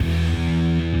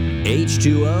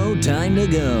H2O, time to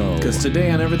go. Because today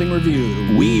on Everything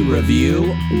Reviewed, we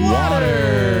review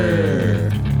water.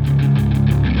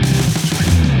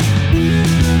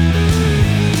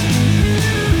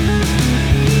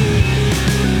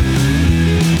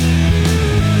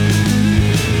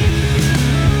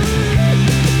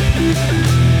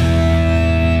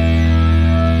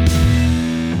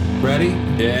 ready?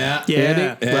 Yeah.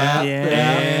 Yeah.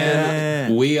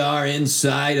 And we are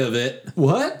inside of it.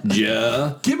 What?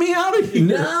 Get me out of here.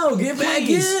 No, get back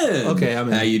in. Okay, I'm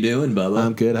in. How you doing, Bubba?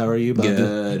 I'm good. How are you, bud?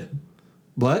 Good.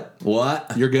 What?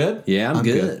 What? You're good? Yeah, I'm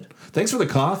good. Thanks for the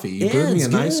coffee. You Yeah, brewed me it's a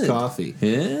nice good. coffee.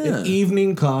 Yeah. An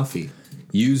evening coffee.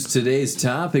 Use today's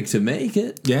topic to make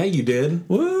it. Yeah, you did.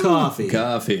 Woo. Coffee.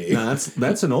 Coffee. No,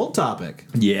 that's an old topic.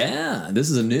 Yeah, this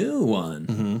is a new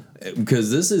one. Because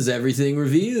this is Everything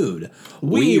Reviewed.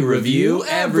 We review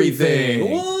everything.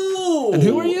 Whoa! And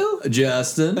who are you?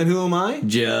 Justin. And who am I?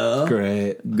 Joe.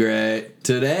 Great.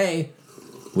 Today,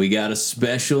 we got a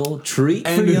special treat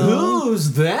And for y'all.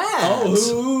 who's that?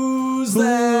 Who's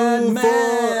that Who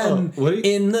man for- what do you-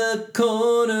 in the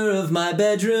corner of my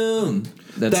bedroom?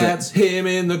 That's him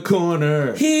in the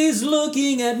corner. He's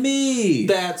looking at me.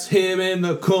 That's him in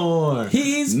the corner.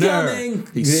 He's coming.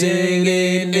 He's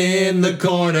singing in the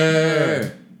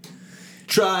corner.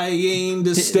 Trying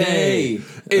to stay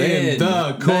in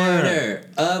the corner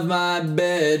of my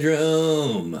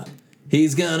bedroom.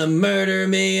 He's gonna murder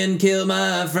me and kill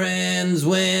my friends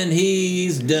when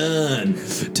he's done.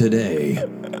 Today,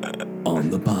 on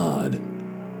the pod,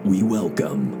 we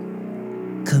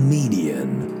welcome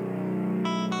comedian,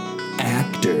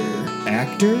 actor.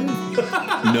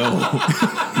 No,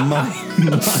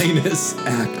 minus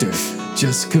actor,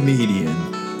 just comedian,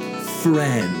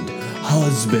 friend,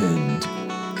 husband,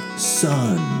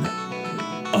 son,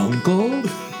 uncle.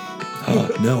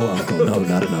 No uncle, no,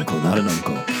 not an uncle.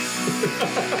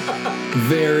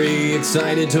 Very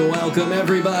excited to welcome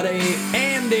everybody,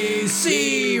 Andy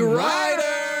C. Ryder.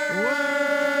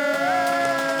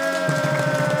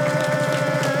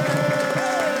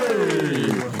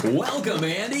 Welcome,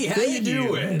 Andy. How you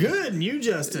doing? Good, and you,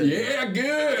 Justin? Yeah,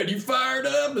 good. You fired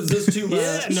up? Is this too much?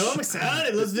 Yeah, no, I'm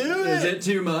excited. Let's do Is it. it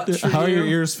too much? For How are you? your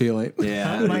ears feeling? Yeah,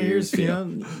 how do My your ears,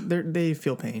 they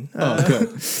feel pain. Oh, good.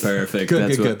 Perfect.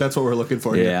 Good. That's what we're looking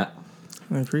for here. Yeah.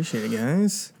 I appreciate it,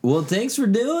 guys. Well, thanks for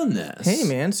doing this. Hey,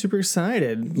 man, super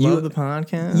excited. Love the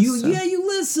podcast. You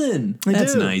listen. I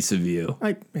That's do. nice of you.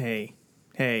 Hey,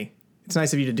 it's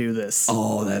nice of you to do this.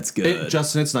 Oh, that's good.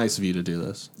 Justin, it's nice of you to do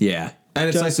this. Yeah. And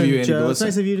it's Justin, nice of you, Andy, Joe, to it's listen.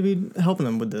 nice of you to be helping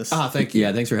them with this. Ah, thank you.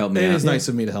 Yeah, thanks for helping me It out. is nice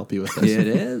of me to help you with this. Yeah, it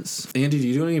is. Andy, do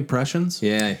you do any impressions?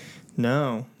 Yeah.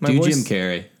 No, my Do voice. Jim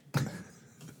Carrey.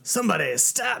 Somebody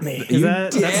stop me.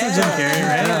 That's the Jim Carrey,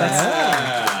 right?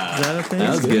 Is that a thing? That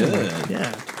was good.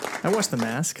 Yeah, I watched The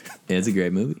Mask. Yeah, it's a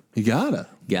great movie. You gotta.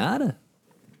 Gotta.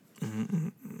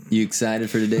 You excited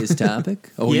for today's topic?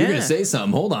 Oh, you're Yeah. going to say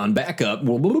something. Hold on. Back up.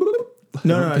 No, I was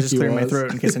think just he clearing my was.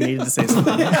 throat in case I needed to say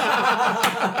something.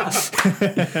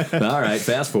 All right.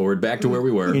 Fast forward. Back to where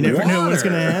we were. You never know what's Water.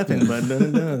 going to happen, but then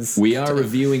it does. We are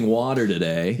reviewing water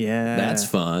today. Yeah. That's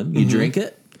fun. You drink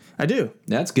it? I do.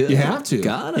 That's good. You have to.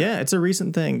 Got it. Yeah, it's a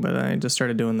recent thing, but I just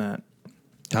started doing that.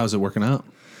 How's it working out?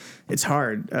 It's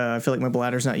hard. I feel like my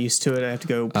bladder's not used to it. I have to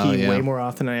go pee Oh, yeah. way more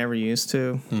often than I ever used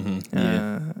to.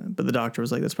 But the doctor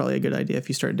was like, that's probably a good idea if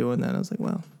you start doing that. I was like,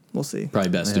 well, we'll see.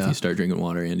 Probably best if Yeah. you start drinking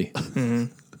water, Andy.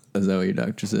 Is that what your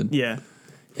doctor said? Yeah.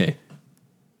 Hey,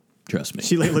 trust me.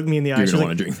 She like looked me in the eye. You're She's gonna like,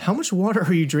 wanna drink. how much water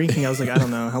are you drinking? I was like, I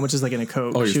don't know. How much is like in a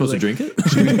Coke? Oh, you're She supposed was to like, drink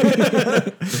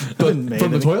it?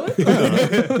 From the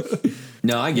toilet?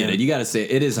 No, I get it. You got to say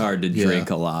it is hard to drink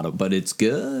a lot of, but it's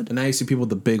good. And now you see people with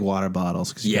the big water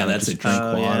bottles. 'Cause you Yeah, gotta that's just a drink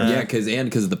trick. water. Yeah,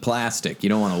 because of the plastic, you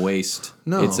don't want to waste.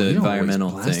 No, it's an you don't waste environmental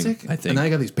plastic. thing. I think And now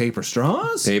you got these paper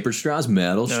straws. paper straws,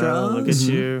 metal oh, straws. look at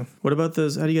you. What about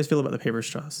those? How do you guys feel about the paper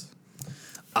straws?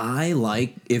 I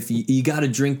like if you got to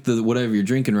drink the whatever you're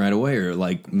drinking right away, or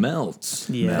like melts.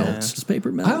 Yeah. Melts. Does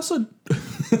paper melt? I also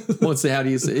What's how do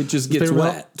you say it? Just gets Paper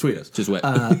melt? wet. Tweet us. Just wet.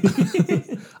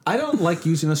 I don't like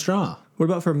using a straw. What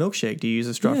about for a milkshake? Do you use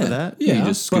a straw Yeah. for that? Yeah. You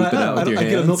just scoop but it out with your I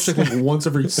get a hands. milkshake like once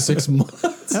every 6 months.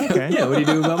 Okay. yeah. What do you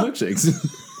do about milkshakes?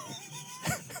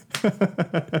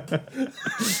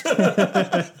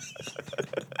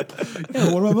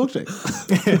 Yeah, what about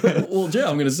milkshakes? Well, Joe,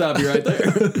 I'm going to stop you right there.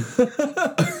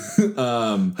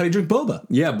 How do you drink boba?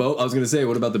 Yeah, I was going to say,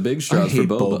 what about the big straws for hate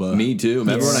boba? boba. Me too.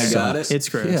 Remember when I got it? It's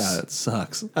gross. Yeah, it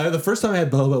sucks. The first time I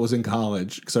had boba was in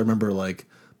college because I remember like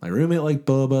my roommate liked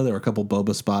boba. There were a couple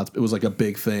boba spots. It was like a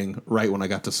big thing right when I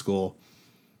got to school.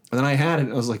 And then I had it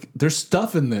and I was like, there's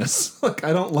stuff in this. Like,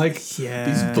 I don't like Yeah.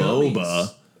 these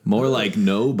Boba. More like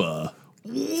Noba.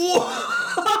 What?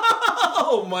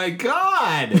 Oh my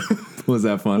God! Was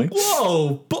that funny?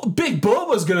 Whoa! Big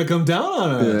Boba's gonna come down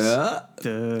on us. Yeah.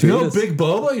 Do you know Big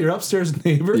Boba, your upstairs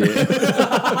neighbor? Hey,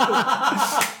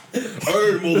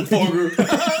 motherfucker.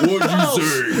 What'd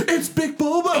you say? It's Big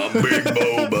Boba. Big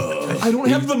Boba. I don't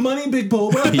have the money, Big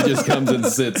Boba. He just comes and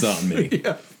sits on me.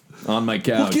 Yeah. On my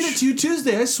couch. We'll get it to you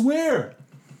Tuesday, I swear.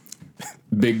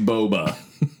 Big Boba.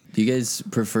 Do you guys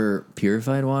prefer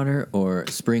purified water or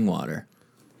spring water?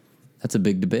 That's a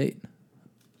big debate.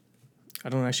 I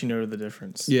don't actually know the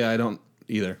difference. Yeah, I don't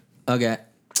either. Okay.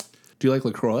 Do you like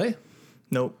LaCroix?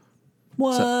 Nope.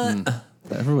 What?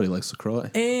 Everybody likes LaCroix.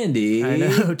 Andy. I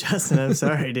know, Justin. I'm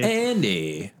sorry, dude.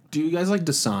 Andy. Do you guys like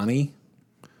Dasani?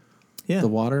 Yeah. The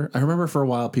water? I remember for a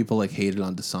while people like hated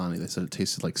on Dasani. They said it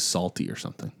tasted like salty or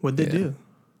something. What'd they do?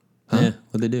 Yeah,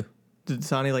 what'd they do? Did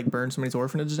Sonny like burn somebody's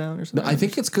orphanage down or something? I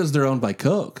think it's because they're owned by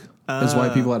Coke. That's why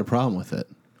people had a problem with it.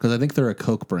 Because I think they're a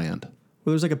Coke brand.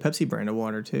 Well, there's like a Pepsi brand of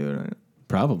water too. Right?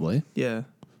 Probably. Yeah.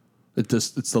 It's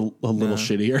a little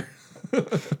shittier.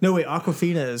 No, wait.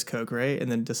 Aquafina is Coke, right?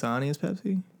 And then Dasani is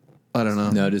Pepsi? I don't know.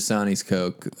 No, Dasani's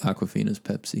Coke, Aquafina's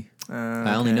Pepsi.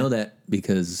 I only know that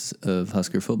because of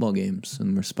Husker football games,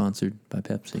 and we're sponsored by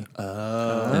Pepsi.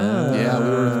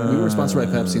 Yeah, we were sponsored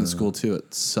by Pepsi in school too.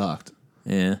 It sucked.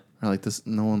 Yeah. I like this.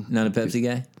 No one. Not a Pepsi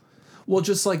guy? Well,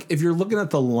 just like if you're looking at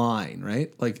the line,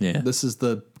 right? Like this is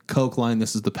the Coke line,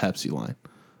 this is the Pepsi line.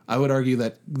 I would argue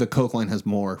that the Coke line has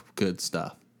more good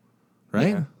stuff,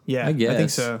 right? Yeah, I guess. think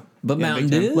so. But Yeah, Mountain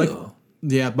big Dew. time. Like,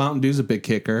 yeah, Mountain Dew's a big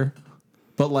kicker,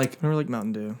 but like, I never like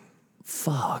Mountain Dew.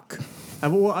 fuck.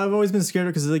 I've always been scared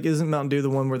because like isn't Mountain Dew the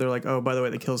one where they're like, oh, by the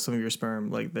way, that kills some of your sperm?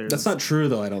 Like, that's not true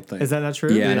though. I don't think. Is that not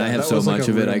true? Yeah, and I have that so was like much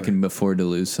a of it, I rumor. can afford to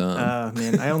lose some.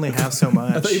 Man, I only have so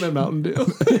much. I thought you meant Mountain Dew.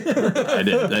 I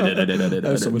did. I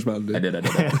have so much Mountain Dew. I did.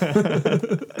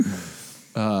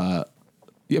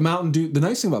 Yeah, Mountain Dew. The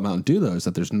nice thing about Mountain Dew though is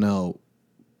that there's not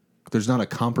a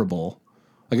comparable.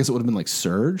 I guess it would have been like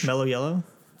Surge. Mellow Yellow.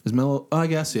 Is Mellow? Oh, I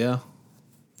guess yeah.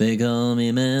 They call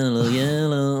me Mellow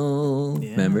Yellow.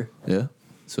 Yeah. Remember? Yeah.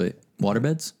 Sweet.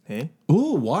 Waterbeds? Hey.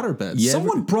 Ooh, waterbeds. You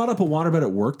Someone brought up a waterbed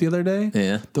at work the other day.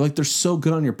 Yeah. They're like, they're so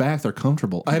good on your back, they're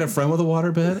comfortable. I had a friend with a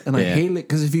waterbed, and I Yeah. hated it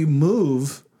because if you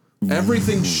move,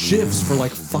 everything shifts for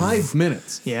like 5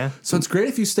 minutes. Yeah. So it's great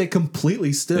if you stay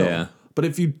completely still. Yeah. But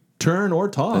if you turn or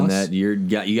toss, And that you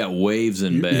got waves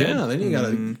in bed. yeah, then you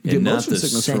gotta get and not motion the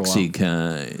sickness for a sexy while.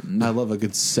 kind. I love a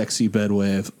good sexy bed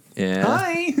wave. Yeah.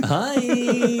 Hi.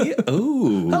 Hi.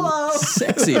 Ooh. Hello.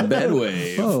 Sexy bed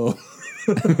wave. Oh,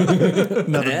 No,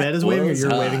 the bed is waving, or was you're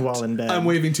hot. waving while in bed. I'm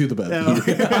waving to the bed. Oh.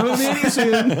 I'm a meet you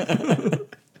soon.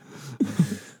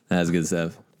 That's good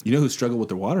stuff. You know who struggled with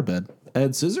their waterbed?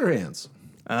 Ed Scissorhands.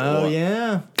 Oh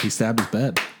yeah. He stabbed his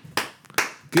bed.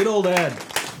 Good old Ed.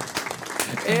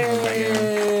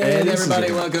 Hey,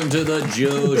 everybody, welcome to the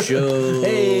Joe Show.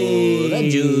 Hey, the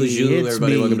Joe Show. it's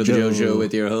Everybody, me, welcome to the Joe Joe. Show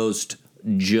with your host,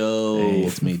 Joe. Hey,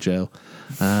 it's me, Joe.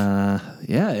 Yeah,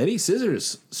 Eddie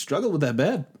Scissors struggled with that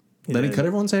bed. Then he did. cut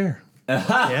everyone's hair.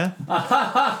 Yeah.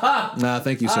 Nah,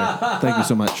 thank you, sir. Thank you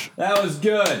so much. That was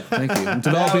good. Thank you. I'm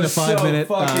developing a was so 5-minute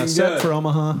fucking set good. for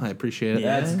Omaha. I appreciate it.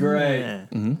 That's great.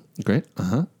 Yeah. Great.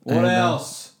 What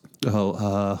else?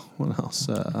 What else?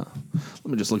 Let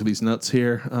me just look at these notes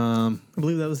here. I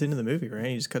believe that was the end of the movie, right?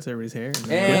 He just cuts everybody's hair.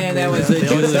 And that was the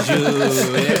Joe Show.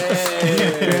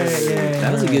 Yay.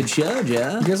 That was a good show,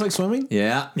 Joe. You guys like swimming?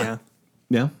 Yeah. Yeah.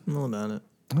 Yeah, I'm all about it.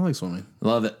 I like swimming.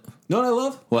 Love it. You know what I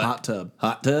love? What? Hot tub.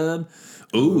 Hot tub.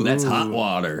 Ooh, that's hot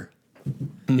water.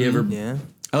 You ever Yeah.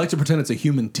 I like to pretend it's a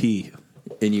human tea.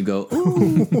 and you go,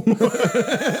 ooh.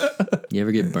 You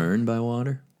ever get burned by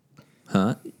water?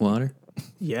 Hot water?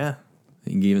 Yeah.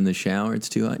 You get in the shower, it's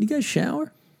too hot. You guys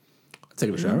shower?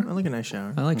 Take a shower. I like a nice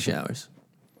shower. I like showers.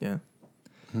 Yeah.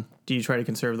 Do you try to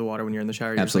conserve the water when you're in the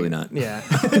shower? You're just Absolutely like- not.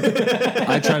 Yeah.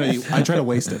 I try to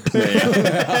waste it.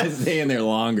 I stay in there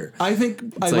longer. I think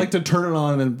I like- like to turn it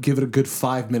on and give it a good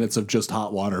 5 minutes of just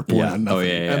hot water. Pouring Yeah. on nothing. Oh,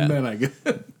 yeah. And then I get.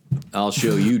 I'll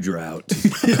show you drought.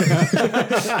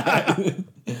 I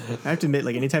have to admit,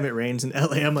 like, anytime it rains in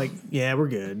LA, I'm like, yeah, we're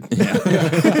good. When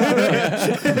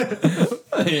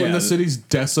the city's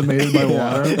decimated by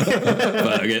water.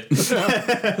 Fuck it.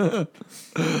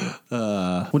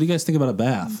 What do you guys think about a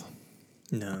bath?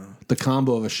 No. The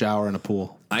combo of a shower and a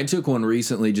pool. I took one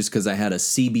recently just because I had a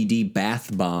CBD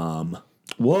bath bomb.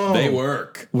 Whoa. They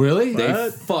work. Really? They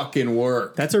What? fucking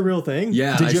work. That's a real thing?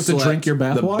 Yeah. Did I you have to slept drink your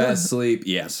bath the water? best sleep.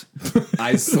 Yes.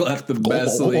 I slept the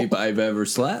best sleep I've ever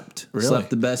slept. Really? Slept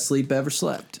the best sleep ever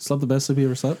slept. Slept the best sleep you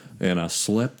ever slept? And I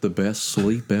slept the best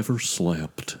sleep ever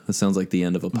slept. That sounds like the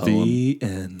end of a poem. The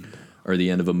end. or the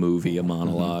end of a movie, a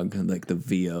monologue, like the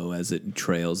VO as it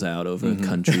trails out over the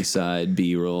countryside,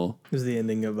 B-roll. It was the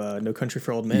ending of No Country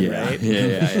for Old Men, right?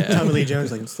 Yeah. Tommy Lee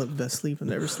Jones like, slept the best sleep I've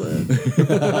never slept.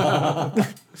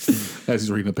 As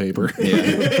he's reading the paper.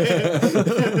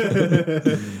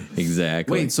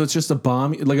 Exactly. Wait, so it's just a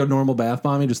bomb, like a normal bath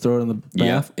bomb? You just throw it in the bath?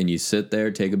 Yeah, and you sit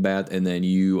there, take a bath, and then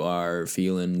you are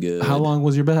feeling good. How long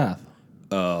was your bath?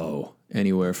 Oh,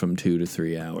 anywhere from 2 to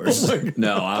 3 hours.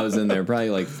 No, I was in there probably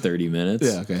like 30 minutes.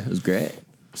 Yeah, okay. It was great.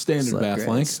 Standard Slept bath great.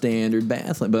 length. Standard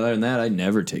bath length. But other than that, I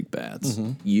never take baths.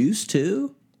 Used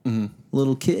to.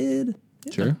 Little kid.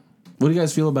 Sure. What do you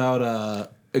guys feel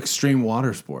about extreme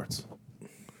water sports?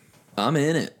 I'm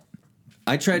in it.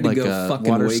 I tried to Like, go fucking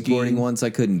water wakeboarding skiing? once. I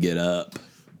couldn't get up.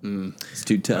 It's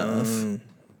too tough.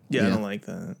 Yeah, I don't like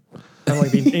that. I don't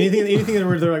like anything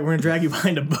where they're like, we're gonna drag you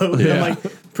behind a boat. And I'm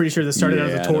like, pretty sure this started out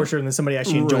Yeah, as I a torture, and then somebody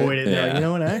actually enjoyed it. And they're like, Yeah. you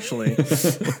know what? Actually,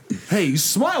 Hey, he's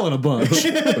smiling a bunch.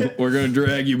 We're going to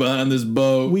drag you behind this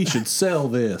boat. We should sell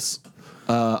this.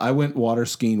 I went water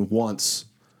skiing once,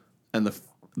 and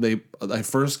I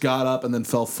first got up and then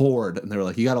fell forward, and they were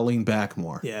like, "You got to lean back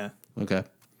more." yeah. Okay.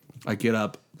 I get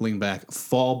up, lean back,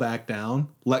 fall back down,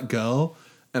 let go,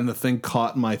 and the thing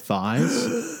caught in my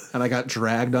thighs, and I got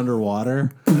dragged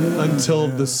underwater until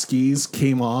the skis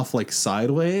came off like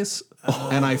sideways,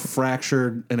 and I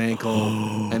fractured an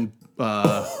ankle and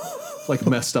like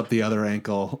messed up the other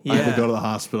ankle. I had Yeah. to go to the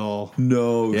hospital.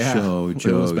 No Yeah. show, It was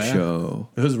Joe bad. show.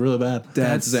 It was really bad.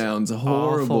 That sounds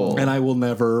horrible. And I will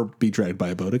never be dragged by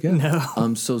a boat again. No,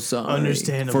 I'm so sorry.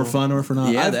 understandable. For fun or for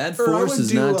not. Yeah, that force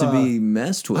is not to be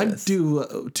messed with. I'd do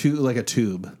like a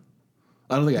tube.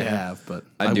 I don't think I have, but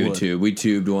I do would. too. We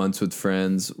tubed once with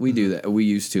friends. We do that. We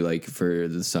used to, like, for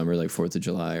the summer, like 4th of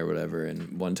July or whatever.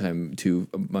 And one time, two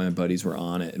of my buddies were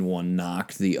on it, and one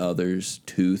knocked the other's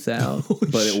tooth out.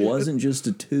 But it wasn't just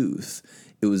a tooth;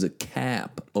 it was a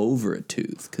cap over a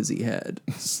tooth because he had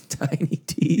tiny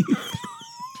teeth.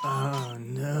 Oh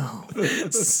no.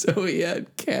 So he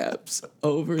had caps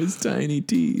over his tiny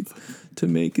teeth to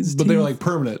make his. But teeth. they were like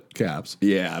permanent caps.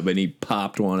 Yeah, but he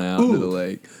popped one out into the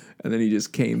lake, and then he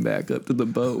just came back up to the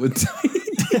boat with tiny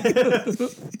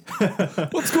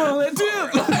What's going on with that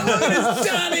tip? his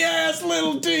tiny ass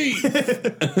little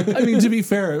teeth. I mean, to be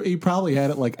fair, he probably had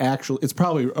it like actually. It's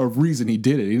probably a reason he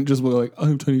did it. He didn't just go like, I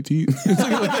have tiny teeth. It's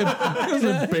like he was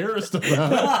embarrassed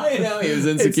about it. I know he was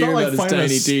It's insecure not like about his finding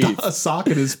tiny teeth. a sock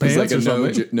in his It's pants like a or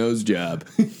something. nose job.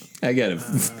 I gotta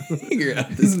figure out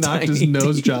this. Knocked his tiny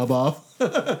nose teeth. job off.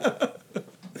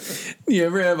 You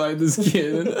ever have this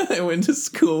kid I went to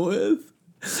school with?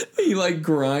 He like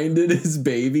grinded his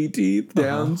baby teeth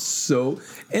down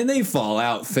and they fall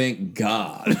out, thank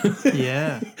God.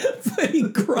 Yeah. But he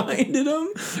grinded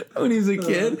them when he was a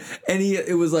kid, and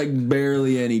it was like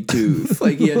barely any tooth.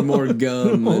 Like he had more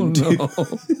gum than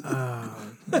tooth.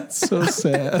 That's so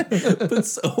sad. But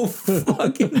so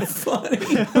fucking funny.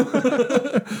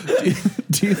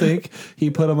 Do you think he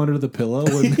put him under the pillow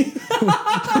when he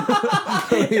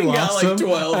got lost like him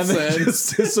 12 and then cents.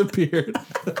 just disappeared?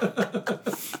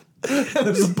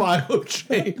 There's a bio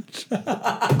change.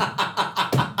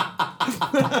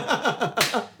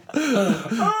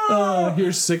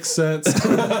 Here's 6 cents.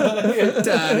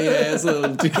 Tiny ass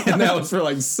little teeth. And that was for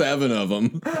like 7 of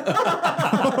them.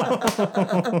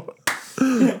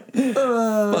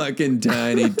 Fucking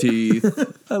tiny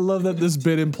teeth. I love that this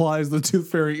bit implies the Tooth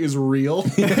Fairy is real.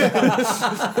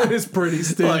 It's pretty Like,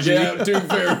 stingy. yeah, Tooth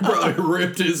Fairy probably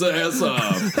ripped his ass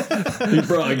off. He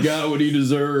probably got what he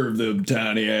deserved, them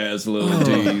tiny ass little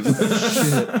teeth.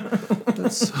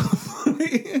 That's so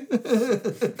funny.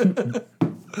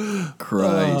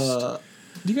 Christ.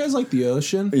 Do you guys like the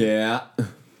ocean? Yeah.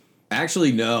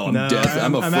 Actually, no. I'm No,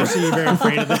 I'm I'm afraid. actually very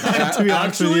afraid of that. To be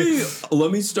honest with you. Actually,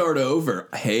 let me start over.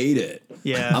 I hate it.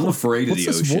 Yeah. I'm afraid of What's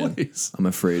the this ocean. voice? I'm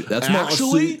afraid. That's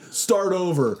Actually, start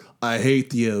over. I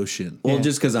hate the ocean. well,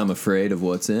 just because I'm afraid of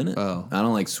what's in it. Oh. I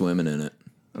don't like swimming in it.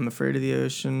 I'm afraid of the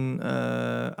ocean.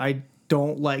 I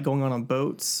don't like going on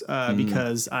boats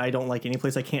because I don't like any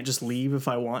place I can't just leave if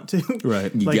I want to.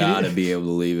 Right. You Like, gotta be able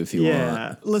to leave if you Yeah.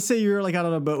 want. Let's say you're like out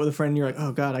on a boat with a friend and you're like,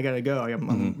 oh God, I gotta go.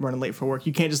 I'm running late for work.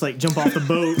 You can't just like jump off the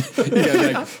boat. You gotta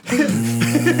be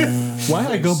like, Why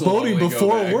I go slowly boating go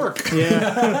before back. work?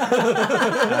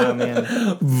 Yeah. Oh man.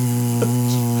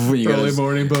 when you Early gotta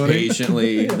morning boating.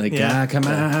 patiently, like, Yeah. come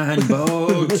on,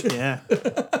 boat. Yeah.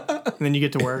 And then you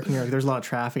get to work and you're like, there's a lot of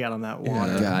traffic out on that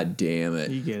water. God damn it.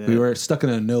 You get it. We were stuck in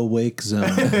a no wake zone.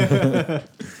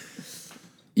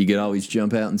 You could always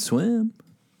jump out and swim.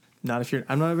 Not if you're.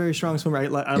 I'm not a very strong swimmer. I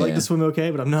like Yeah. to swim okay,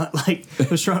 but I'm not like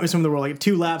the strongest swimmer in the world. Like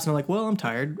 2 laps, and I'm like, well, I'm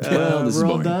tired. Well, this is we're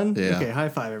all boring. done. Yeah. Okay, high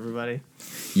five, everybody.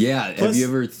 Yeah. Have Plus- you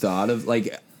ever thought of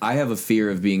like? I have a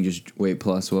fear of being just wait.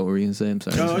 Plus, what were you gonna say? I'm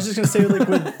sorry. No, I was just gonna say like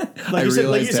with I like you said,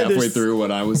 realized halfway there's- through what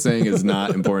I was saying is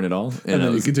not important at all, And I then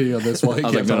you was, continue on this while you I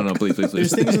was like, can't no, talk. please, please,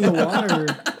 There's please. things in the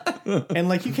water, and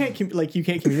like you can't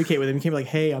communicate with him. You can't be like,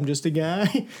 "Hey, I'm just a guy.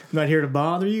 I'm not here to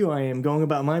bother you. I am going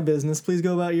about my business. Please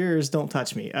go about yours. Don't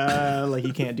touch me." Like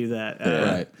you can't do that.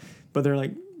 Right. But they're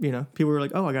like, people were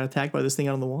like, "Oh, I got attacked by this thing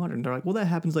out in the water," and they're like, "Well, that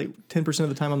happens like 10% of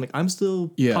the time." I'm like, "I'm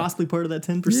still Yeah. possibly part of that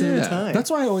 10% of the Yeah. time." That's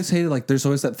why I always hated, like, there's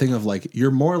always that thing of, like,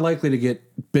 you're more likely to get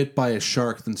bit by a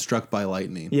shark than struck by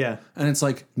lightning. Yeah. And it's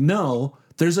like, no,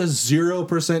 there's a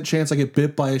 0% chance I get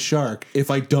bit by a shark if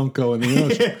I don't go in the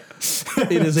ocean.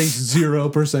 It is a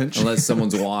 0% chance. Unless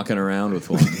someone's walking around with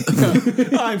one.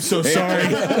 I'm so sorry.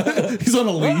 He's on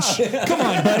a leash. Come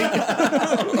on,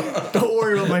 buddy. Don't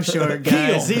worry about my shark,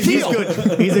 guys. He's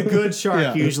good. He's a good shark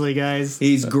Yeah. usually, guys.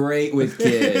 He's great with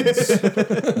kids.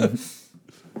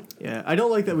 Yeah, I don't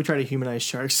like that we try to humanize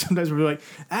sharks. Sometimes we're like,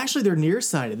 actually, they're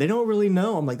nearsighted. They don't really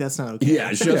know. I'm like, that's not okay.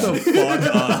 Yeah, shut the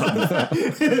fuck up.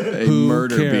 They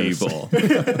murder cares? people.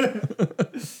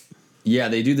 Yeah,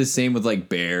 they do the same with like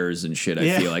bears and shit. I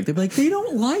Yeah. feel like they're like they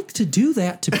don't like to do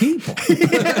that to people.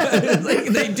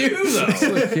 they do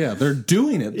though. Yeah, they're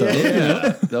doing it, though.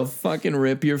 Yeah, they'll fucking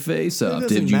rip your face up.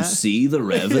 doesn't Did you matter. see The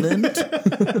Revenant?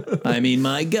 I mean,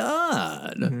 my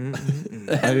God.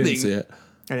 I didn't see it.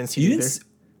 I didn't see You it didn't either. s-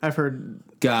 I've heard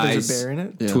Guys, there's a bear in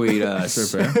it. Yeah. tweet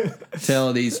us.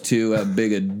 Tell these two how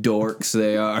big of dorks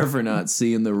they are for not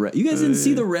seeing you guys didn't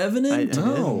see The Revenant?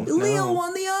 No. Leo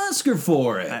won the Oscar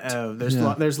for it. Oh, there's a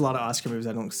lot of Oscar movies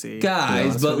I don't see.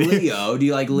 Guys, but Leo, do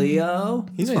you like Leo?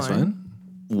 He's Yeah, fine.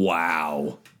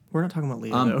 Wow. We're not talking about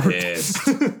Leo. I'm though. pissed.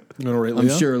 You want to rate I'm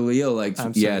Leo? sure Leo likes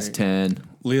I'm yes, sorry. 10.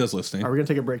 Leo's listening. Are we gonna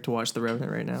take a break to watch The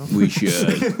Revenant right now? We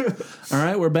should. All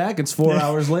right, we're back. It's 4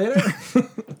 hours later.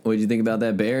 What did you think about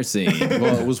that bear scene?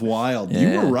 Well, it was wild. You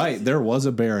Yeah. were right. There was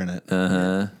a bear in it.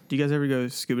 Do you guys ever go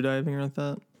scuba diving or like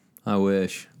that? I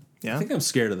wish. Yeah, I think I'm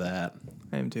scared of that.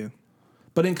 I am too.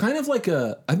 But in kind of like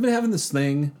I've been having this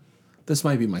thing. This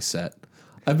might be my set.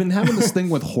 I've been having this thing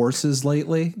with horses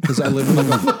lately because I live in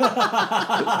like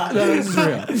a. No, this is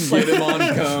real. Get him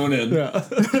on Conan.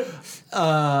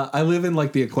 I live in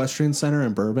like the equestrian center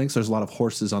in Burbank, so there's a lot of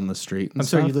horses on the street. And I'm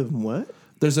sorry, stuff. you live in what?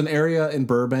 There's an area in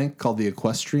Burbank called the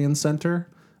Equestrian Center,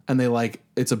 and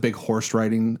it's a big horse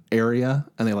riding area,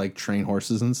 and they like train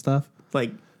horses and stuff.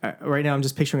 Like right now, I'm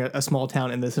just picturing a small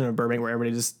town in the center of Burbank where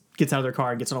everybody just gets out of their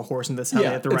car and gets on a horse, and that's how they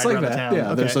have to ride it's like around that. the town. Yeah,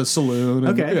 Okay. there's a saloon.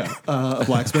 And, Okay. yeah, a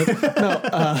blacksmith.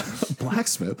 A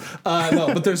blacksmith.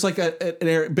 No, but there's like an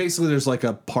area. Basically, there's like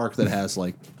a park that has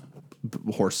like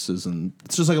horses, and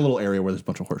it's just like a little area where there's a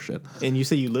bunch of horse shit. And you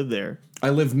say you live there. I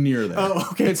live near there. Oh,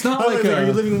 okay. It's not I was like are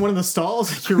you living in one of the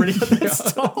stalls? Like you're renting out that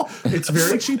stall? It's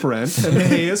very cheap rent, and the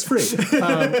hay is free.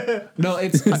 No,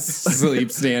 it's.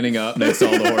 Sleep standing up next to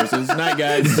all the horses. Night,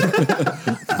 guys.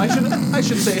 I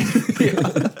should say.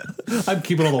 Yeah. I'm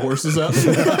keeping all the horses up.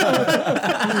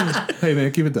 Hey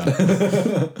man, keep it down.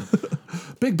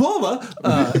 Big Bulba.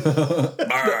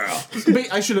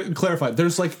 I should clarify.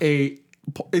 There's like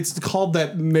it's called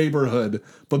that neighborhood,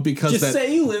 but because Just that.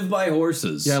 say you live by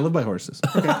horses. Yeah, I live by horses.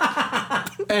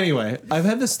 Anyway, I've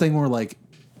had this thing where like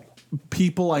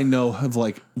people I know have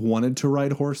like wanted to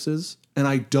ride horses, and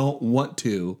I don't want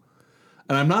to,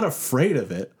 and I'm not afraid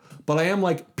of it, but I am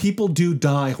like people do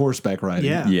die horseback riding,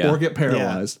 Yeah. or get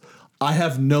paralyzed. I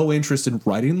have no interest in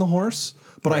riding the horse,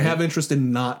 but I have interest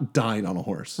in not dying on a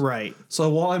horse. Right. So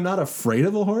while I'm not afraid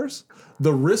of a horse,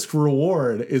 the risk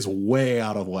reward is way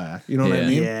out of whack. You know what I Yeah.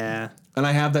 mean? Yeah. And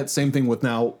I have that same thing with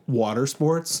now water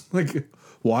sports, like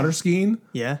water skiing.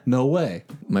 Yeah. No way.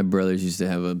 My brothers used to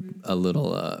have a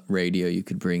little radio you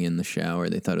could bring in the shower.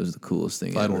 They thought it was the coolest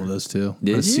thing I had ever. one of those too.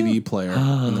 Did a you? CD player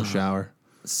in the shower.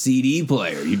 CD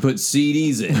player. You put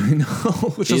CDs in.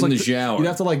 Which In was like the shower. You'd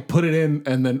have to like put it in,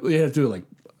 and then you have to do like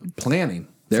planning.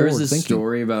 There was forward this thinking.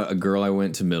 story about a girl I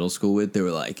went to middle school with. They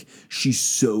were like, she's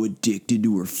so addicted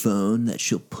to her phone that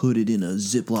she'll put it in a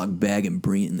Ziploc bag and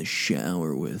bring it in the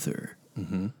shower with her.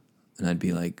 Mm-hmm. And I'd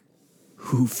be like,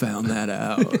 who found that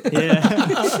out? Yeah.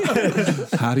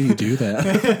 How do you do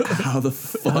that? How the How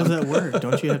fuck does that work?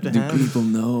 Don't you have to do have? people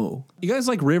know? You guys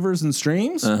like rivers and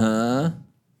streams? A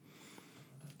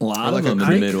lot like of a them in the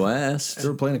creek? Midwest.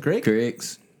 Ever playing a creek?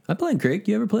 Creeks. I play in creek.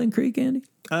 You ever play in creek, Andy?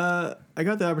 I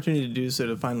got the opportunity to do so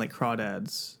to find like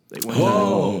crawdads. Like, one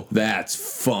Oh, that's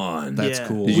fun. That's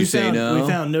cool. Did you say found, no? We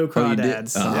found no Oh, you did?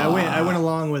 crawdads. I went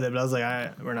along with it, but I was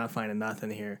like, we're not finding nothing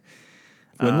here.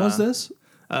 When was this?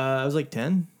 I was like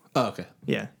 10. Oh, okay.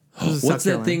 Yeah. This is What's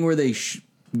South that thing where they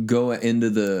go into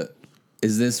the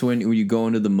Is this when you go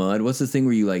into the mud? What's the thing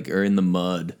where you like are in the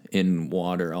mud in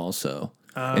water also?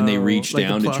 And they reach like the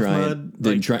down to pluff try mud? and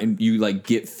then Like- try and you like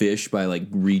get fish by like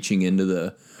reaching into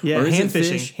the Yeah, or is it hand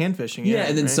fishing. fish? Hand fishing. Yeah,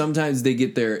 and then right? sometimes they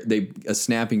get a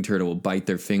snapping turtle will bite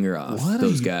their finger off. What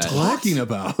those are you guys. talking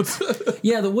about?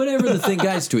 Yeah, whatever the thing,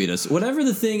 guys, tweet us. Whatever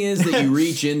the thing is that you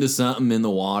reach into something in the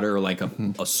water, or like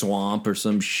a swamp or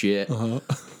some shit,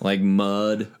 like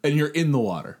mud, And you're in the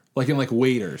water, like in like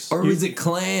waders. or is it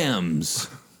clams?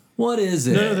 What is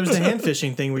it? No, there's the hand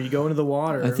fishing thing where you go into the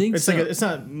water. I think it's so. like it's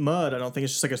not mud. I don't think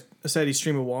it's just like a steady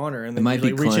stream of water, and then might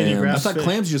you be like reach in and grab clams. I thought fish.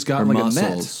 clams just got or like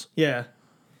mussels? Yeah,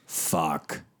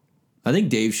 Fuck. I think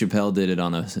Dave Chappelle did it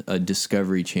on a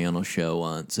Discovery Channel show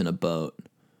once in a boat.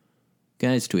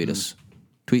 Guys, tweet us.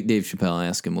 Tweet Dave Chappelle,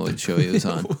 ask him what show he was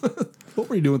on. a net. What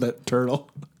were you doing with that turtle?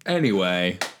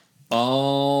 Anyway,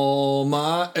 all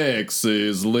my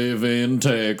exes live in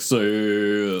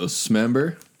Texas.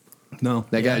 Remember? No.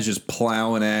 That guy's just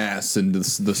plowing ass into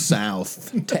the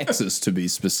South, Texas to be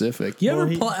specific. You Well, ever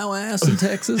he- plow ass in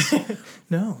Texas?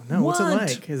 no. What's it What?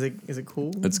 like? Is it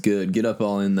cool? That's good. Get up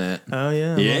all in that. Oh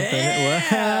yeah.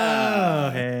 Yeah. Wow.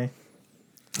 Hey.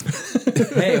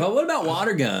 Hey, what about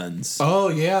water guns? Oh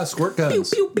yeah, squirt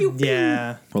guns.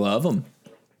 Yeah. Love them.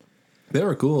 They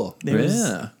were cool. There was-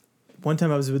 Yeah. One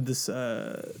time I was with this,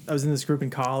 I was in this group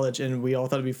in college, and we all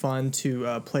thought it'd be fun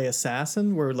to play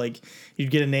assassin, where like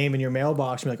you'd get a name in your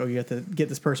mailbox, and be like, oh, you have to get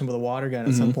this person with a water gun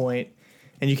at some point,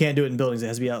 and you can't do it in buildings; it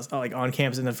has to be out, like on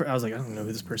campus. And then I was like, I don't know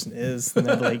who this person is, and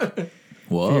then like figure out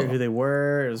who Whoa. they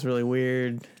were. It was really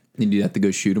weird. Did you have to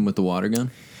go shoot him with the water gun?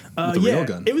 With a yeah, real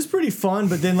gun. it was pretty fun,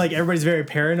 but then like everybody's very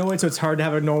paranoid, so it's hard to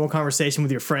have a normal conversation with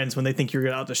your friends when they think you're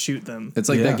out to shoot them. It's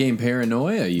like Yeah. that game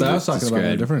Paranoia. You I was just talking about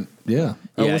a described. different. Yeah.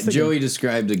 Yeah, what's the Joey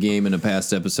described a game in a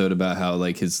past episode about how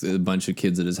like a bunch of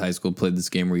kids at his high school played this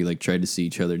game where you like tried to see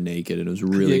each other naked, and it was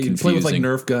really Yeah, you play confusing. with like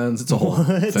Nerf guns. It's a whole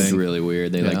It's thing. really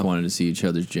weird. They Yeah. like wanted to see each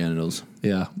other's genitals.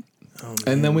 Yeah.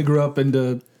 And then we grew up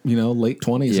into late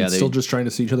 20s Yeah, and still just trying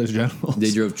to see each other's genitals.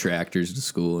 They drove tractors to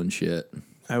school and shit.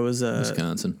 I was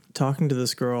Wisconsin. talking to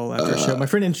this girl after a show. My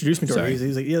friend introduced me to her. sorry. He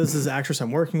was like, yeah, this is the actress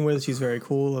I'm working with. She's very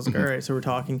cool. I was like, all right. So we're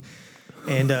talking.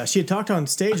 And she had talked on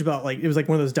stage about like, it was like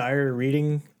one of those diary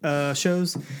reading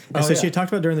shows. And so she had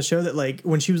talked about during the show that like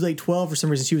when she was like 12, for some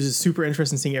reason, she was just super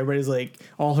interested in seeing everybody's like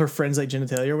all her friends like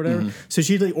genitalia or whatever. So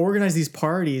she'd like organize these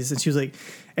parties, and she was like,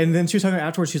 and then she was talking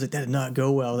afterwards. She was like, that did not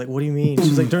go well. Like, what do you mean? She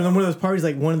was like, during one of those parties,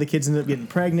 like one of the kids ended up getting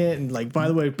pregnant, and like, by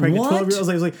the way, pregnant What? 12-year-olds.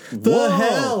 I was like, the Whoa.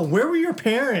 hell? Where were your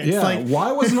parents? Yeah. Like,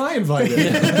 Why wasn't I invited?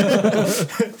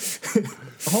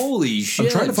 Holy shit!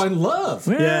 I'm trying to find love.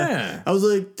 Yeah. I was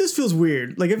like, this feels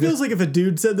weird. Like, it feels like if a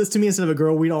dude said this to me instead of a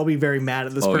girl, we'd all be very mad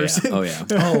at this Oh person. yeah. Oh yeah.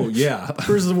 Oh, yeah.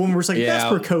 Versus a woman, we're just like, Yeah, that's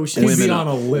precocious. Women- be on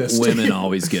a list. Women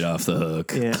always get off the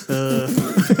hook. Yeah.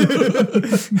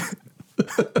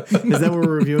 Is that what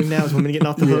we're reviewing now? Is women getting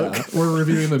off the hook? Yeah. We're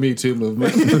reviewing the Me Too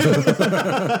movement.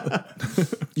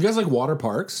 You guys like water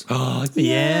parks? Yeah.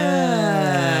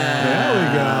 There we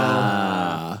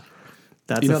go.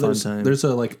 That's a fun time.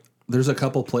 there's a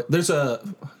couple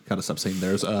gotta stop saying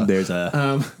there's a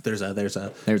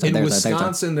in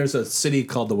Wisconsin there's a city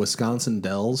called the Wisconsin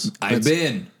Dells. I've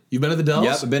been. You've been to the Dells?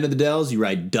 Yep, I've been to the Dells. You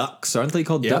ride ducks, aren't they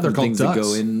called? Yeah, ducks? they're called things ducks. that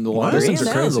go in the water Those and things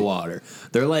are out of crazy. the water.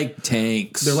 They're like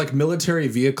tanks. They're like military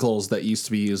vehicles that used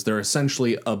to be used. They're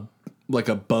essentially a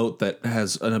boat that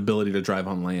has an ability to drive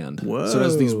on land. Whoa. So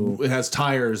it has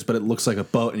tires, but it looks like a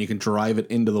boat, and you can drive it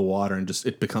into the water, and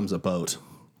it becomes a boat.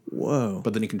 Whoa.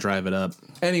 But then you can drive it up.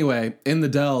 Anyway, in the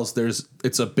Dells,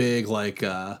 it's a big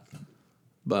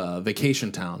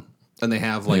vacation town, and they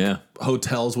have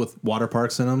hotels with water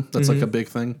parks in them. That's like a big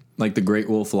thing. like the Great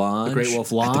Wolf Lodge. The Great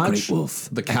Wolf Lodge. At the Great Wolf.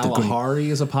 The At the Great- Kalahari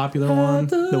is a popular one.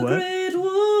 The what? Great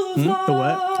Wolf The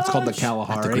what? It's called the At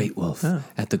Kalahari. the Great Wolf.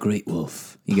 At the Great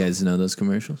Wolf. You guys know those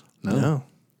commercials? No.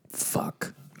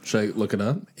 Fuck. Should I look it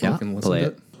up? Yeah, I can listen play to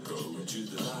it.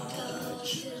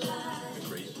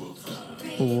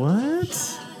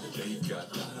 What?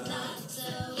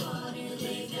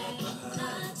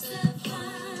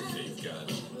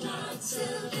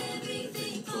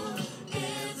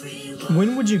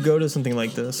 When would you go to something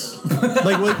like this?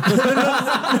 Like what?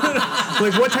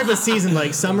 Like what type of season?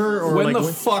 Like summer or When like?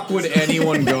 the fuck would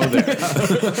anyone go there?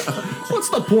 What's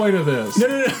the point of this?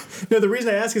 No. The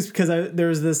reason I ask is because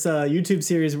there's this YouTube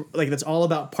series like that's all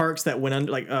about parks that went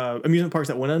under, like amusement parks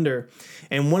that went under,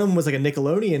 and one of them was like a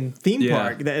Nickelodeon theme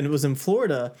park and it was in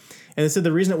Florida. And they said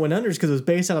the reason it went under is because it was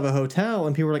based out of a hotel,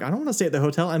 and people were like, "I don't want to stay at the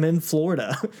hotel. I'm in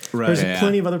Florida. Right. There's Yeah.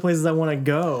 plenty of other places I want to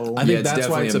go." I think it's that's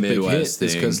why definitely it's a big hit. Midwest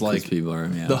Is thing, because like people are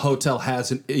the hotel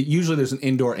has usually there's an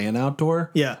indoor and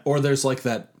outdoor. Yeah. Or there's like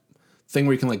that thing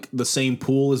where you can like the same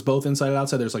pool is both inside and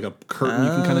outside. There's like a curtain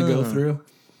you can kind of go through.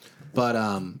 But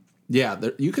yeah,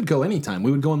 you could go anytime.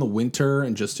 We would go in the winter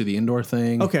and just do the indoor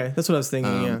thing. Okay, that's what I was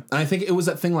thinking. Yeah. And I think it was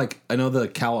that thing like I know the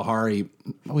Kalahari.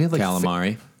 We had like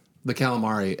Calamari. the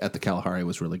calamari at the Kalahari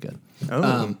was really good.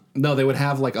 Oh. No, they would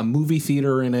have like a movie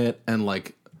theater in it, and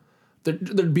like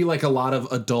there'd be like a lot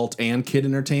of adult and kid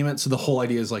entertainment. So the whole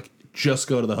idea is like just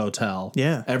go to the hotel.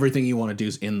 Yeah. Everything you want to do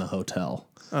is in the hotel.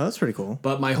 Oh, that's pretty cool.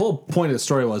 But my whole point of the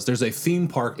story was there's a theme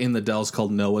park in the Dells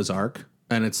called Noah's Ark,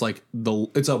 and it's like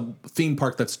it's a theme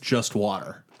park that's just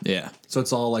water. Yeah. So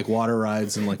it's all like water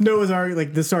rides and like Noah's Ark,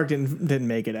 like this Ark didn't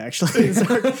make it actually. This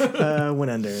Ark went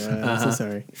under. I'm so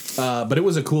sorry. but it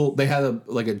was a cool. They had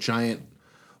a giant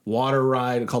water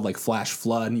ride called like Flash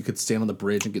Flood, and you could stand on the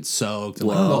bridge and get soaked. And,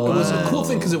 like, it was a cool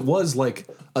thing because it was like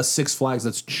a Six Flags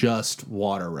that's just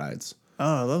water rides.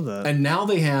 Oh, I love that. And now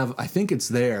they have, I think it's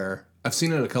there. I've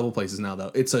seen it at a couple places now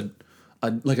though. It's a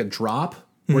drop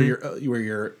where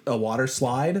you're a water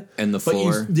slide And the but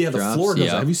floor. the drops. floor goes.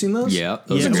 Yeah. Have you seen those? Yeah.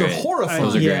 Those Yeah. are Those are great. horrifying.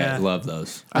 Those are Yeah. great. Love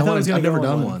those. I thought I was gonna I've never go on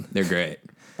done one. one. They're great.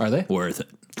 Are they? Worth it.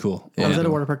 Cool. I was Yeah. at a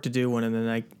water park to do one, and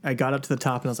then I got up to the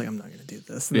top, and I was like, I'm not going to do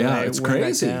this. And then Yeah, I it's went back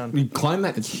crazy. down. You climb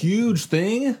that huge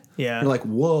thing. Yeah. You're like,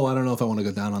 whoa, I don't know if I want to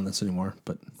go down on this anymore,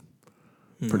 but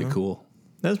pretty cool.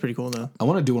 That was pretty cool, though. I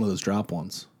want to do one of those drop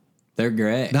ones. They're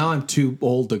great. Now I'm too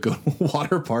old to go to a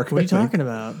water park. What are you talking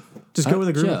about? Just go with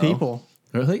a group of Joe. people.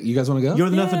 Really? You guys want to go? You're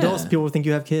enough Yeah. adults, people think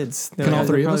you have kids. They're Can like, all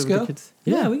three "They're of us probably go? with the kids."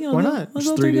 Yeah, we can. Why go. not? Let's Just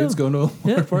all three go. dudes going to a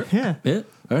water park? Yeah. Yeah.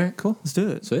 All right, cool. Let's do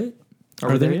it. Sweet.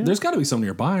 Are we there yet? There's got to be some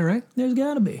nearby, right? There's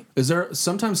got to be. Is there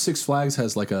sometimes Six Flags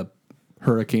has like a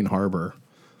Hurricane Harbor,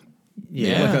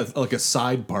 Yeah. like a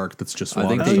side park that's just I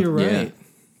water. think Oh, they- you're right. yeah.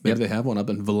 Maybe they have one up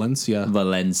in Valencia.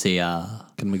 Valencia,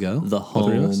 Can we go? the All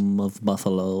three of us? home of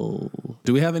Buffalo.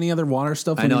 Do we have any other water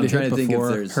stuff? I know. I'm need trying hit to think if before?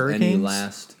 there's any hurricanes?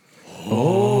 last.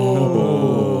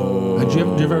 Did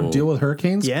you ever deal with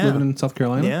hurricanes? Yeah. Living in South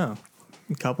Carolina. Yeah,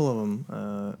 a couple of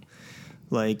them.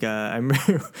 I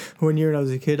remember one year when I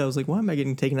was a kid, I was like, "Why am I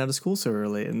getting taken out of school so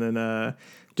early?" And then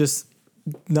just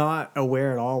not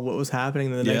aware at all what was happening.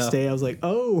 And the next Yeah. day, I was like,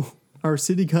 "Oh, our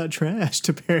city got trashed."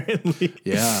 Apparently,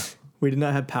 Yeah. we did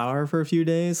not have power for a few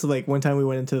days. So like one time we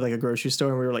went into like a grocery store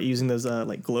and we were like using those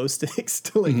like glow sticks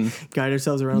to like guide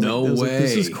ourselves around. No I was like,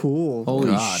 this way. is cool.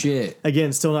 Holy God. shit.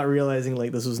 Again, still not realizing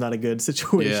like this was not a good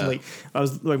situation. Yeah. Like I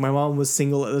was like my mom was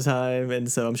single at the time,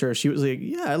 and so I'm sure she was like,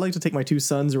 "Yeah, I'd like to take my two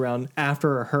sons around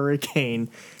after a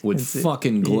hurricane With and see-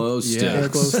 fucking glow yeah, sticks.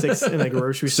 glow sticks in a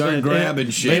grocery store." Start And- grabbing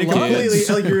and shit, completely- kids.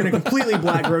 like you're in a completely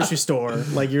black grocery store.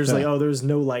 Like you're just like, "Oh, there's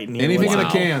no light in here." Anything What's in a Wow.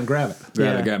 can, grab it.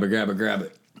 Grab Yeah. it, grab it, grab it, grab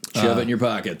it. Shove it in your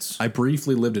pockets. I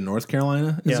briefly lived in North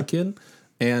Carolina as Yeah. a kid.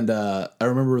 And I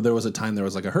remember there was a time there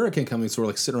was like a hurricane coming, so we're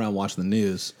like sitting around watching the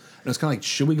news. And it was kind of like,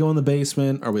 should we go in the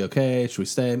basement? Are we okay? Should we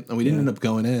stay? And we didn't end up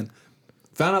going in.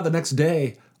 Found out the next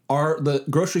day, the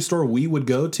grocery store we would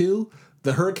go to,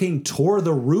 the hurricane tore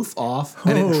the roof off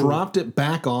and it Oh. dropped it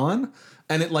back on,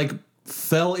 and it like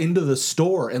fell into the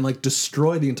store and like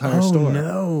destroyed the entire Oh store.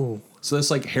 no! So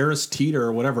this like Harris Teeter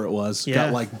or whatever it was Yeah.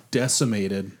 got like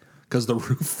decimated because the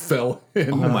roof fell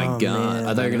in. Oh my god! man,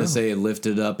 I thought you were gonna say it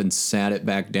lifted up and sat it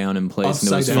back down in place, and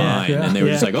it was Upside down. fine. Yeah. And they were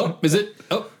Yeah. just like, "Oh, is it?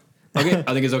 Oh, okay.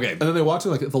 I think it's okay." And then they walked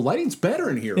in like, the lighting's better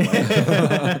in here. Like,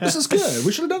 this is good.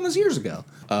 We should have done this years ago.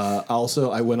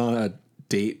 Also, I went on a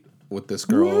date with this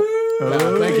girl.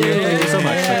 Thank you. Thank you so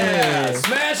much. Yeah,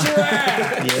 smash her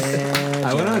ass.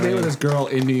 I went on a date with this girl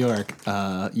in New York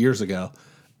years ago.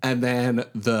 And then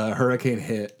the hurricane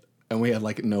hit, and we had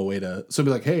like no way to. So I'd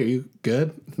be like, hey, are you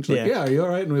good? And she's like, Yeah. yeah, are you all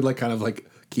right? And we'd like kind of like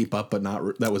keep up, but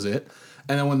not. That was it.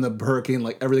 And then when the hurricane,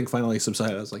 like everything finally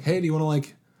subsided, I was like, hey, do you want to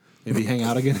like maybe hang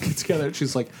out again and get together? And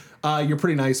she's like, you're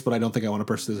pretty nice, but I don't think I want to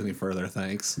pursue this any further.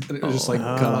 Thanks. And it was just like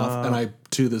cut off. And I,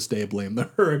 to this day, blame the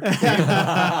hurricane.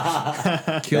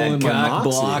 Killing my Cock moxie.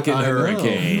 blocking I know.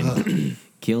 hurricane,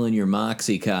 killing your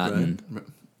moxie cotton,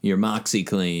 your moxie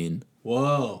clean.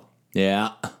 Whoa.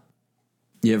 Yeah.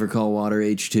 You ever call water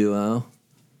H2O?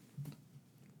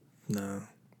 No.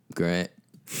 Great.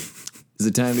 Is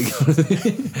it time to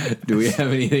go? Do we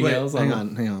have anything Wait, else? hang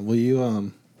on. Will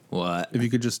you What? if you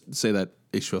could just say that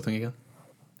H2O thing again?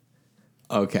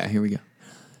 Okay, here we go.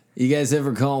 You guys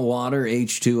ever call water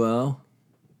H2O?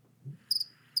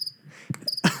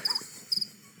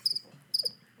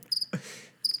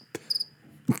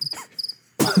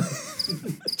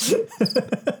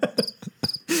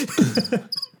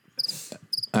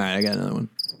 All right, I got another one.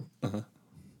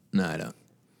 No, I don't.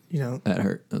 You know. That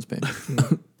hurt. That was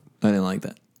painful. I didn't like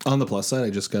that. On the plus side, I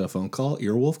just got a phone call.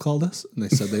 Earwolf called us, and they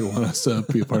said they want us to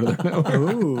be a part of their network.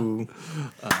 Ooh.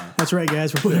 That's right,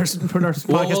 guys. We're putting our podcast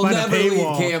We'll behind a never leave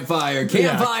paywall. Campfire.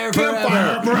 Campfire forever.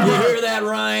 Campfire forever. You hear that,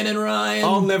 Ryan and Ryan?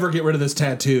 I'll never get rid of this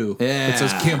tattoo. Yeah. It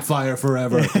says Campfire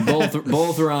forever.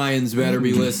 both Ryans better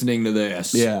be listening to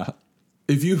this. Yeah.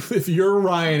 If you're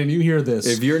Ryan and you hear this,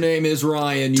 If your name is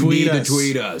Ryan, you Tweet need us. to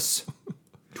tweet us.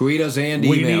 Tweet us and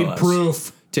we email need us.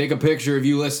 proof. Take a picture of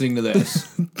you listening to this.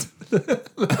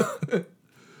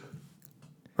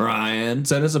 Ryan.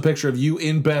 Send us a picture of you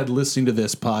in bed listening to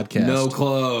this podcast. No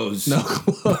clothes. No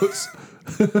clothes.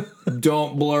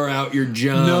 Don't blur out your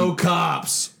junk. No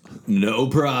cops. No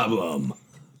problem.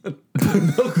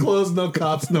 No clothes, no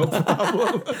cops, no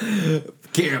problem.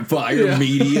 Campfire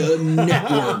Media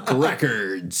Network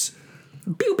Records.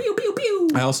 Pew, pew, pew, pew.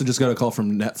 I also just got a call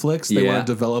from Netflix. They Yeah. want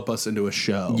to develop us into a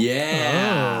show.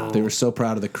 Yeah. They were so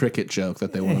proud of the cricket joke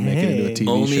that they want to make it into a TV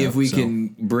show. Only if we so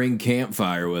can bring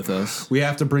Campfire with us. We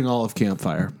have to bring all of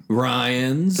Campfire.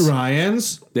 Ryan's.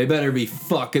 Ryan's? They better be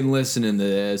fucking listening to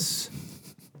this.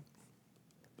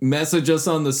 Message us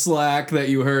on the Slack that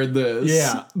you heard this.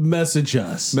 Yeah. Message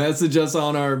us. Message us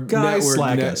on our Guys, network.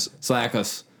 Slack us. Slack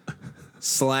us.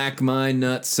 Slack my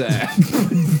nutsack.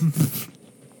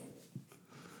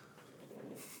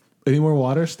 Any more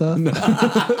water stuff?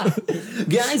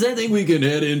 Guys, I think we can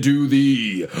head into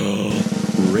the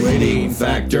Rating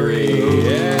Factory.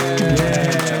 Yeah.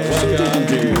 Welcome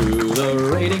to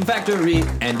the Rating Factory.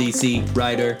 NDC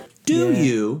writer, do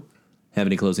you have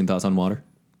any closing thoughts on water?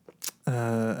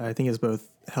 I think it's both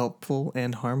helpful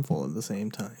and harmful at the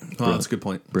same time. Oh, that's a good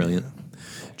point. Brilliant.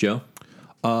 Joe?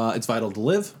 It's vital to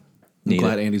live. I'm Need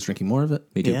glad it. Andy's drinking more of it.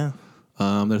 Me too. Yeah. There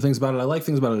are things about it I like,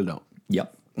 things about it I don't.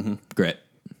 Yep. Great.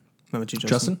 How about you,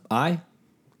 Justin? I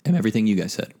am everything you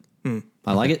guys said.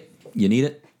 I like it. You need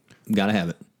it. Gotta have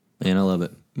it. And I love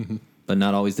it. But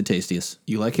not always the tastiest.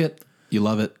 You like it, you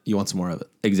love it, you want some more of it.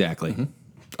 Exactly.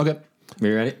 Okay. Are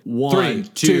you ready? 3, 1,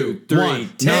 2, 3, 1,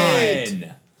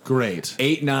 10. Great.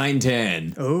 8, 9,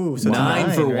 10. Oh, so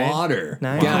 9 for right? water.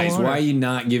 9 for Guys, water. why are you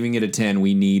not giving it a 10?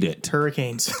 We need it.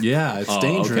 Hurricanes. Yeah, it's Oh,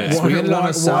 dangerous. okay. We ended on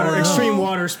a sour extreme note.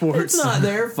 water sports. It's not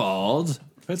their fault.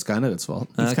 It's kind of its fault.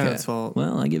 It's kind of its fault.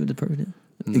 Well, I give it to Purdue.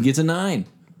 It gets a 9.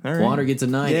 All right. Water gets a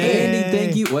 9. Yay. Andy,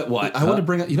 thank you. What? I want to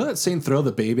bring up, you know that saying throw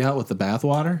the baby out with the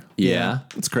bathwater? Yeah.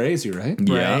 It's crazy, right?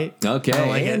 Yeah. Right. Okay, I don't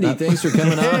like it. Andy, thanks for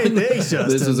coming on. Hey, thanks, Justin.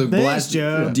 This was a Thanks, blast.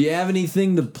 Joe. Do you have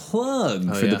anything to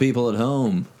plug for yeah. the people at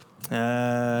home?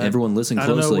 Everyone listen I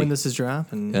don't know closely. when this is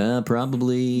dropping.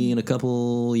 Probably in a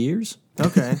couple years.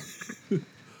 Okay.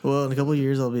 Well, in a couple of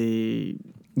years, I'll be.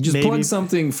 Just maybe- plug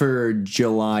something for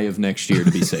July of next year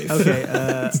to be safe. Okay,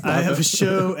 I have a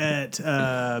show at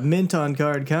Mint on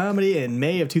Card Comedy in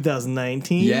May of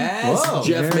 2019. Yes, Whoa.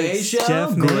 Jeff Very- May show.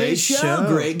 Jeff May Great show. show.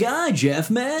 Great guy, Jeff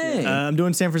May. I'm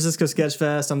doing San Francisco Sketch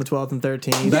Fest on the 12th and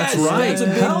 13th. That's right. That's a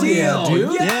big Hell deal, yeah,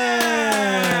 dude.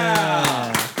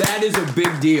 Yeah. That is a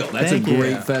big deal. That's Thank a you.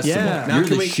 great festival. Yeah. You're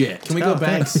can the shit. Can we Oh, go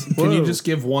back? thanks. Can you Whoa. just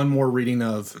give one more reading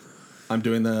of I'm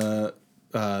doing the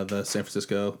San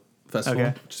Francisco festival?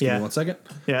 Okay. Just give Yeah. me 1 second.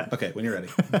 Yeah. Okay, when you're ready.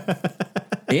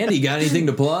 Andy, got anything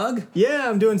to plug? Yeah,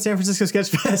 I'm doing San Francisco Sketch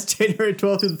Fest January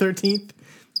 12th through the 13th.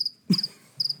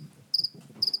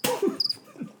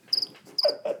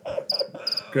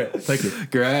 Great. Thank you.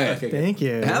 Great. Okay. Thank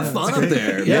you. Have Yeah, fun that's up great.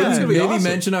 there. Yeah, maybe it's gonna be maybe awesome.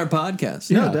 mention our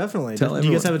podcast. No, Yeah. definitely. Tell Do you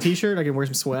guys everyone. have a T-shirt? I can wear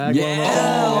some swag. while I'm Yeah.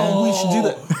 up Oh, we should do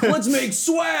that. Let's make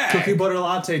swag. Cookie butter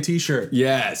latte T-shirt.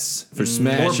 Yes, for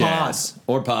Smash Or Ass.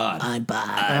 Or pod. I'm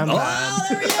Oh,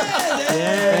 there he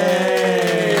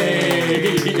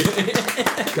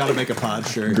is. Got to make a pod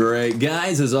shirt. Great.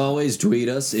 Guys, as always, tweet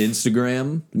us,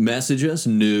 Instagram, message us,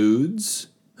 nudes.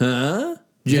 Huh?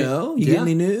 Joe, you get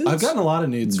any nudes? I've gotten a lot of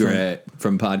nudes Great.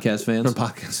 From podcast fans? from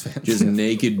podcast fans. Just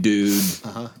naked dude.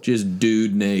 Just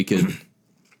dude naked.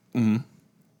 You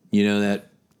know that?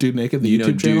 Dude naked, the You know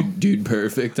YouTube channel. dude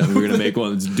perfect? I mean, we're going to make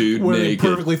one that's dude Where they naked.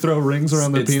 perfectly throw rings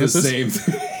around their It's penises. the same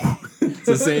thing. It's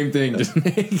the same thing, just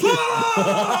naked.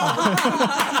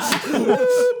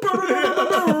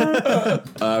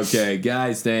 Okay,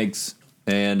 guys, thanks.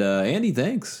 And Andy,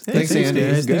 thanks. Thanks, Andy.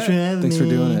 guys. Thanks for having Thanks for me.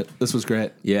 doing it. This was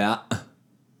great. Yeah.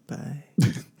 Bye.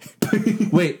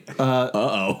 Wait,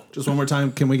 Uh-oh. just one more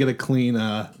time. Can we get a clean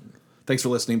thanks for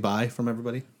listening bye from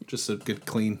everybody? Just a good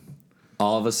clean.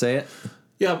 All of us say it?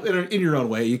 Yeah, in your own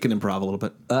way. You can improv a little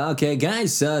bit. Okay,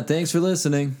 guys, thanks for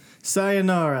listening.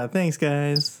 Sayonara. Thanks,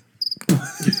 guys.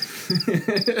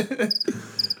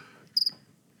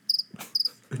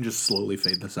 And just slowly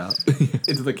fade this out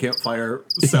into the campfire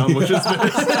sound, which is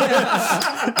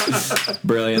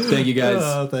Brilliant. Thank you,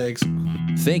 guys. thanks.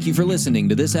 Thank you for listening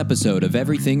to this episode of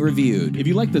Everything Reviewed. If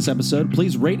you like this episode,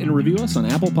 please rate and review us on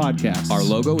Apple Podcasts. Our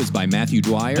logo is by Matthew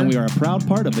Dwyer. And we are a proud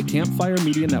part of the Campfire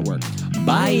Media Network.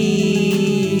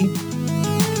 Bye.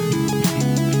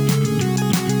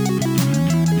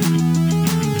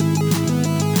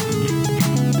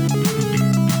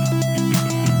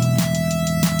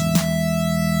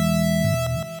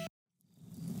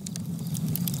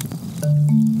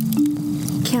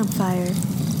 Campfire.